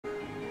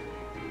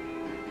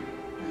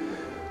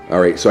All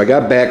right, so I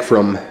got back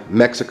from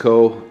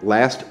Mexico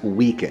last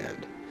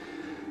weekend.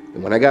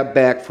 And when I got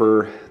back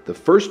for the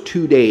first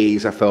 2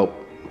 days, I felt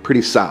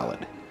pretty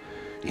solid.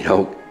 You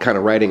know, kind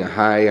of riding a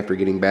high after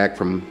getting back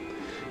from,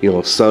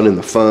 sun and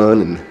the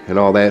fun and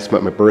all that.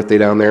 Spent my birthday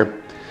down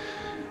there.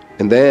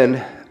 And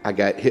then I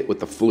got hit with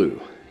the flu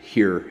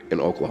here in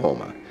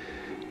Oklahoma.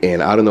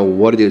 And I don't know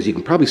what it is. You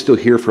can probably still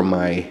hear from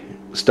my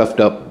stuffed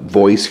up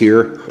voice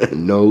here,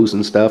 nose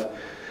and stuff.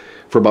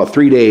 For about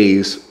 3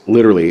 days,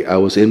 literally, I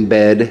was in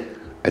bed.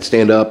 I'd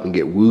stand up and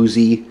get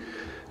woozy.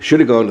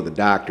 Should have gone to the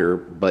doctor,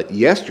 but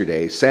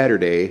yesterday,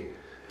 Saturday,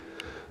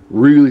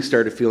 really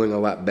started feeling a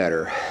lot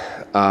better.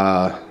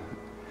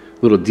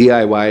 Little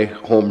DIY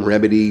home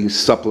remedies,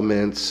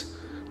 supplements,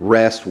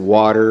 rest,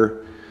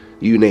 water,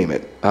 you name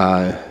it,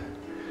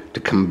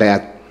 to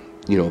combat,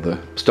 the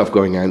stuff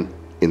going on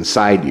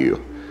inside you.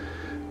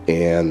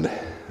 And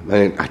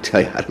I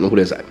tell you, I don't know what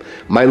it is.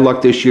 My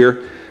luck this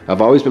year,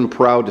 I've always been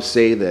proud to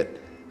say that,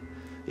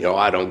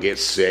 I don't get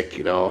sick.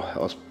 I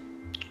was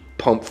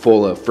pumped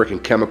full of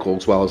freaking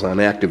chemicals while I was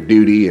on active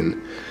duty,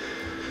 and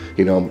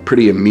I'm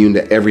pretty immune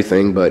to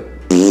everything. But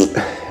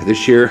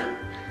this year,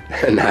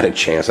 not a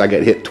chance. I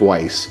got hit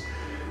twice,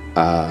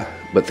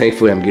 but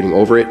thankfully I'm getting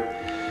over it.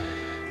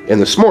 And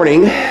this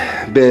morning,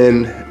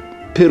 been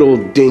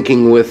piddle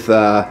dinking with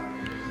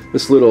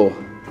this little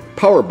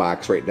power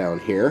box right down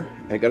here.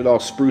 I got it all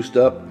spruced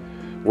up,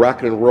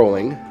 rocking and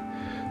rolling.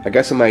 I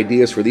got some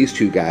ideas for these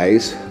two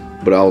guys,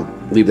 but I'll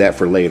leave that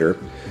for later.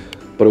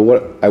 But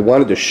what I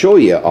wanted to show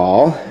you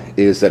all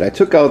is that I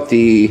took out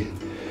the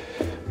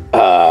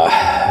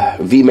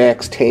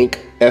VMAX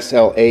tank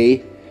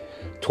SLA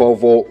 12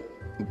 volt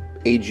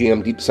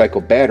AGM deep cycle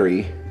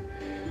battery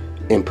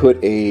and put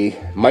a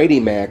Mighty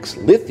Max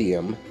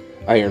lithium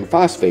iron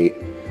phosphate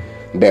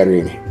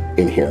battery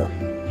in here.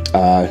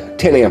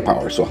 10 amp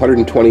hours, so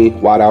 120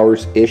 watt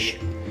hours ish.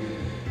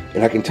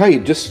 And I can tell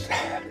you just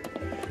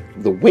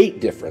the weight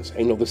difference.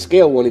 I know the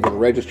scale won't even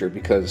register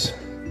because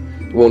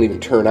it won't even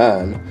turn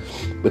on.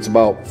 But it's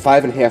about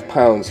 5.5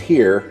 pounds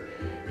here,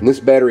 and this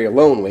battery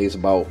alone weighs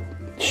about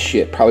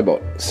probably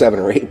about 7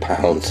 or 8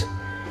 pounds.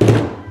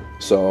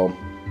 So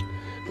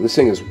this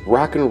thing is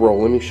rock and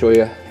roll. Let me show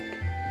you.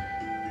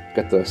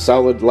 Got the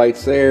solid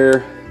lights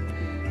there,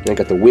 and I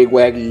got the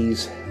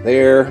wig-waggies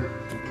there.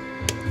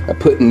 I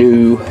put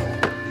new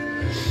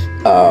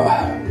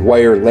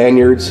wire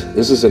lanyards.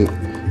 This is a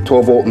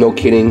 12 volt, no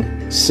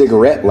kidding,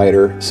 cigarette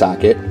lighter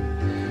socket,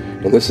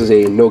 and this is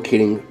a no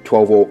kidding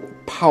 12 volt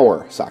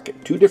power socket.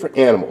 Two different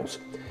animals.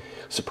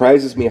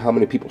 Surprises me how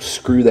many people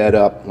screw that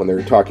up when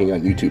they're talking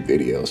on YouTube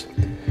videos.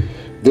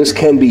 This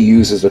can be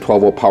used as a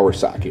 12 volt power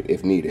socket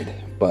if needed,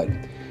 but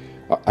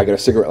I got a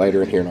cigarette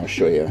lighter in here and I'll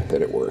show you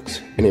that it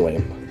works.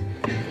 Anyway,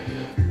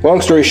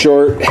 long story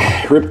short,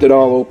 ripped it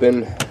all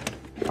open.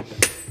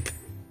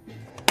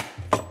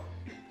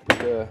 Put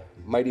the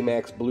Mighty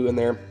Max blue in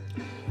there.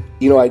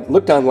 I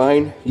looked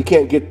online, you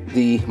can't get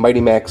the Mighty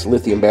Max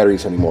lithium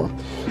batteries anymore.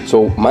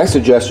 So my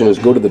suggestion is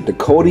go to the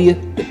Dakota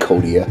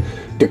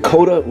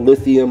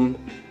Lithium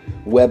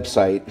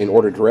website and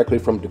order directly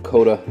from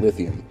Dakota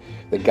Lithium.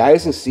 The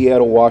guys in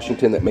Seattle,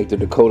 Washington that make the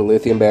Dakota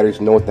Lithium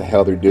batteries know what the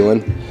hell they're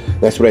doing.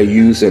 That's what I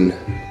use in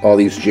all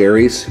these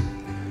Jerry's.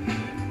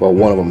 Well,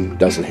 one of them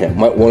doesn't have,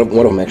 one of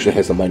them actually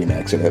has the Mighty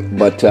Max in it.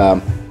 But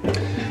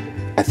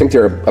I think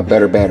they're a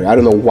better battery. I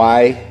don't know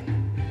why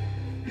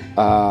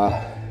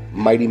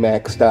Mighty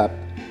Max stopped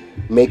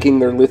making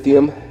their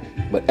lithium,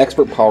 but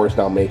Expert Power is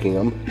now making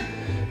them.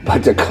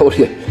 But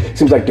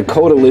seems like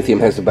Dakota Lithium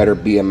has a better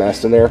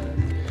BMS in there.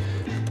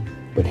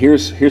 But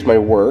here's my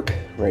work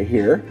right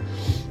here.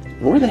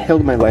 Where the hell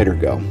did my lighter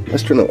go?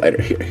 Let's turn the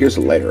lighter here. Here's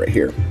the lighter right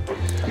here.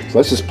 So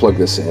let's just plug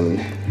this in.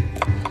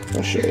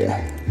 I'll show you.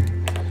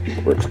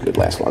 It works good,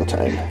 lasts a long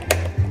time.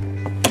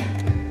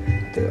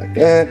 There, like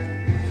that.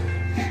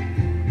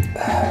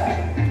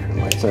 Turn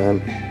the lights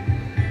on.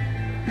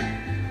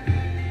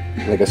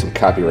 I got some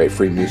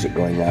copyright-free music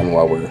going on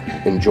while we're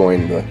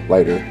enjoying the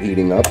lighter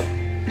heating up.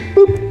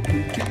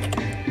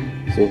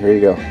 Boop. See, here you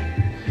go.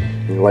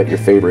 You can light your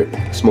favorite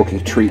smoky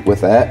treat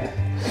with that.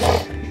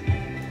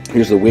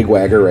 Here's the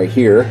wig-wagger right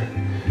here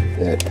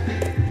that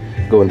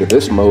go into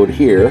this mode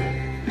here,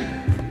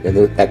 and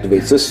it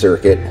activates this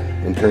circuit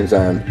and turns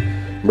on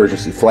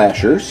emergency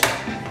flashers.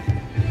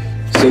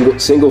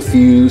 Single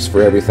fuse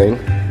for everything.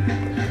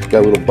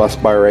 Got a little bus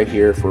bar right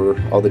here for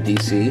all the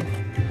DC.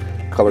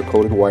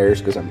 Color-coded wires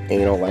because I'm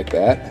anal like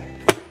that.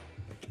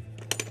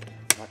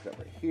 Locked up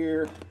right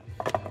here.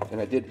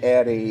 And I did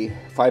add a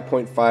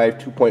 5.5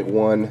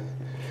 2.1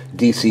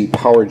 DC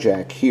power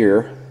jack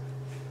here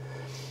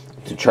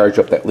to charge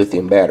up that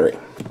lithium battery.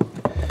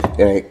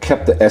 And I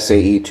kept the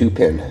SAE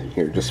 2-pin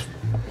here just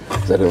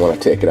because I didn't want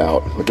to take it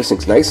out. But this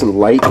thing's nice and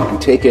light. You can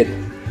take it,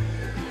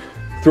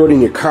 throw it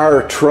in your car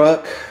or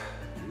truck,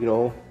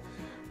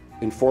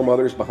 inform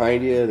others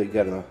behind you that you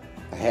got a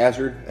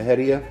hazard ahead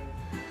of you.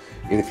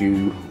 And if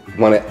you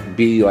want to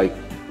be like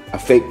a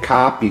fake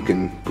cop, you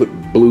can put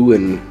blue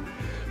and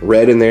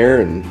red in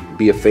there and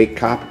be a fake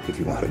cop if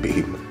you want to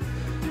be.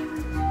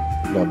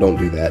 No, don't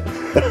do that.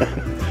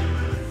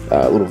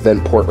 little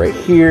vent port right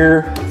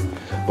here.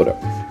 But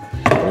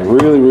I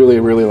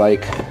really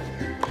like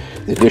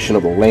the addition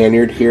of a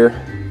lanyard here,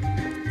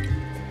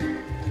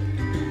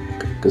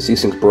 because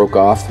these things broke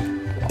off.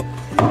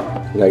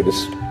 And I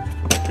just,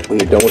 when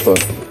you're done with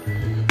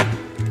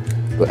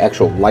the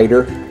actual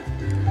lighter,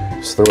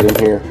 just throw it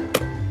in here.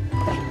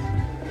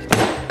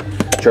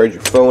 Charge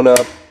your phone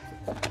up.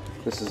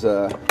 This is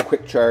a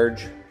quick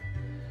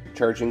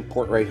charging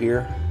port right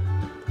here.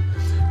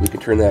 You can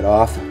turn that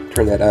off,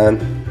 turn that on.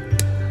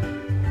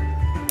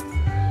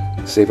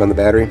 Save on the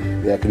battery.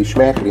 Yakety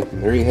schmackety.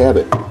 There you have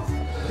it.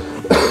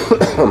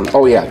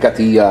 Oh yeah, got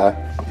the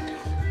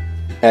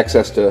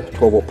access to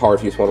 12 volt power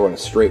if you just want to run a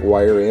straight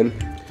wire in.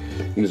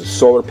 Use a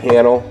solar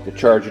panel to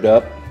charge it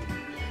up.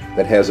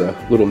 That has a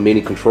little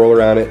mini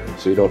controller on it,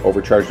 so you don't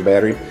overcharge the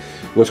battery.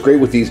 What's great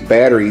with these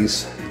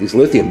batteries, these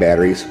lithium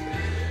batteries,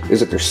 is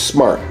that they're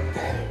smart.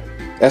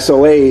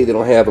 SLA, they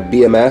don't have a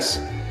BMS,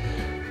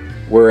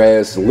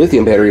 whereas the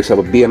lithium batteries have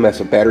a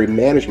BMS, a battery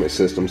management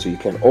system, so you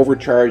can't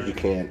overcharge, you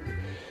can't,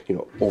 you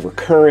know,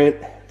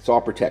 overcurrent. It's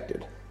all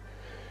protected.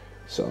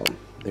 So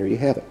there you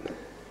have it.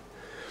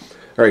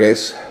 All right,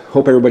 guys.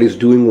 Hope everybody's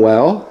doing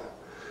well,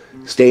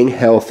 staying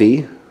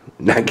healthy,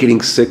 not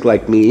getting sick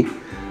like me.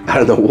 I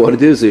don't know what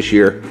it is this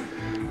year,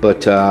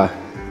 but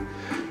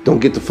don't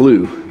get the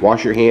flu.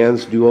 Wash your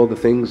hands, do all the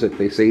things that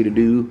they say to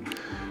do.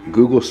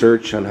 Google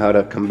search on how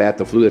to combat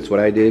the flu. That's what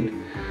I did.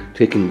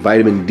 Taking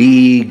vitamin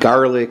D,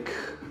 garlic,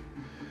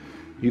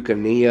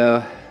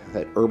 eucalyptus,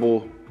 that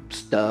herbal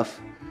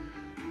stuff.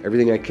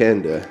 Everything I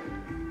can to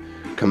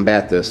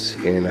combat this,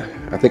 and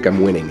I think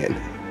I'm winning it.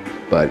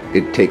 But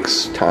it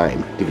takes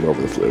time to get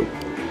over the flu.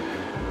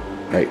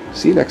 All right,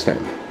 see you next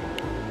time.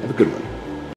 Have a good one.